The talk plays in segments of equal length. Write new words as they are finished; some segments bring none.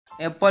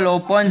Apple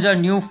opens a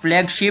new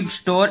flagship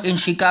store in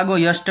Chicago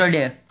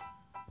yesterday.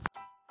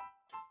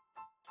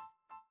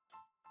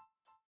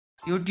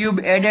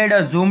 YouTube added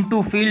a zoom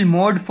to fill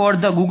mode for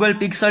the Google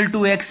Pixel 2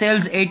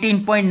 XL's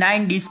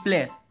 18.9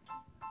 display.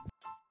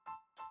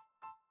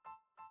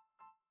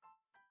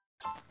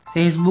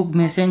 Facebook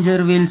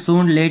Messenger will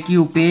soon let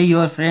you pay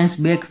your friends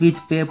back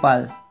with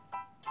PayPal.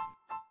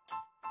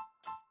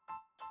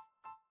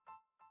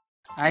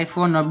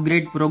 iPhone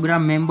Upgrade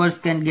Program members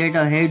can get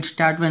a head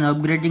start when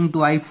upgrading to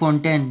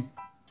iPhone X.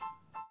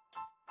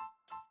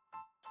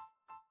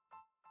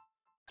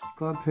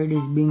 Cuphead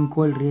is being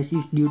called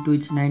racist due to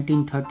its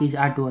 1930s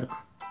artwork.